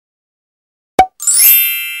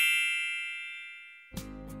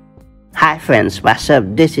Hi friends, what's up?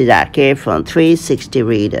 This is RK from 360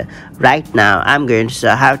 Reader. Right now, I'm going to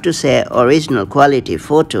show how to share original quality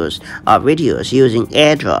photos or videos using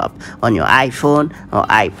AirDrop on your iPhone or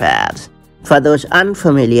iPad. For those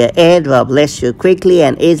unfamiliar, AirDrop lets you quickly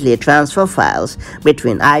and easily transfer files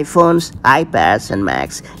between iPhones, iPads, and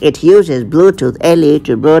Macs. It uses Bluetooth LE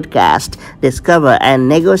to broadcast, discover, and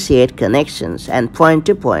negotiate connections, and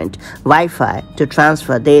point-to-point Wi-Fi to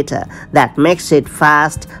transfer data. That makes it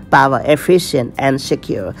fast, power efficient, and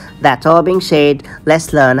secure. That all being said,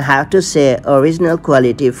 let's learn how to share original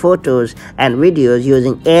quality photos and videos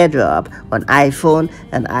using AirDrop on iPhone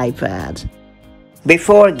and iPad.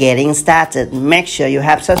 Before getting started, make sure you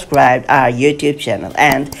have subscribed our YouTube channel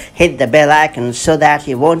and hit the bell icon so that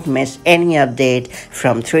you won't miss any update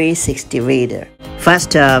from 360 Reader.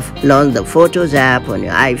 First off, launch the Photos app on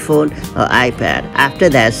your iPhone or iPad. After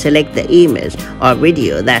that, select the image or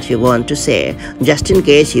video that you want to share. Just in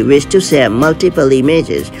case you wish to share multiple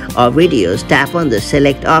images or videos, tap on the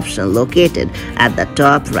Select option located at the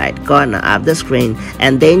top right corner of the screen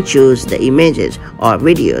and then choose the images or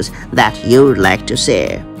videos that you would like to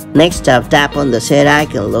share. Next up, tap on the share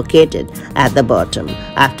icon located at the bottom.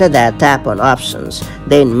 After that, tap on Options.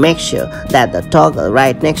 Then make sure that the toggle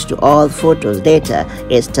right next to All Photos Data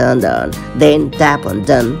is turned on. Then tap on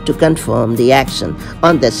Done to confirm the action.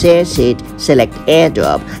 On the share sheet, select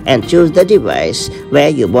AirDrop and choose the device where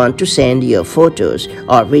you want to send your photos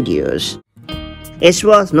or videos. It's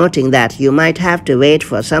worth noting that you might have to wait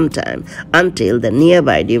for some time until the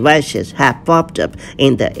nearby devices have popped up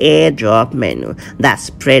in the AirDrop menu.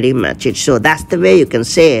 That's pretty much it. So that's the way you can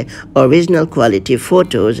share original quality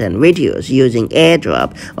photos and videos using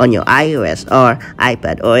AirDrop on your iOS or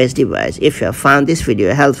iPadOS device. If you have found this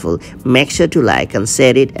video helpful, make sure to like and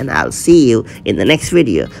share it, and I'll see you in the next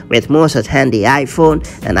video with more such handy iPhone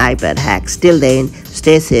and iPad hacks. Till then,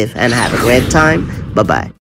 stay safe and have a great time. Bye-bye.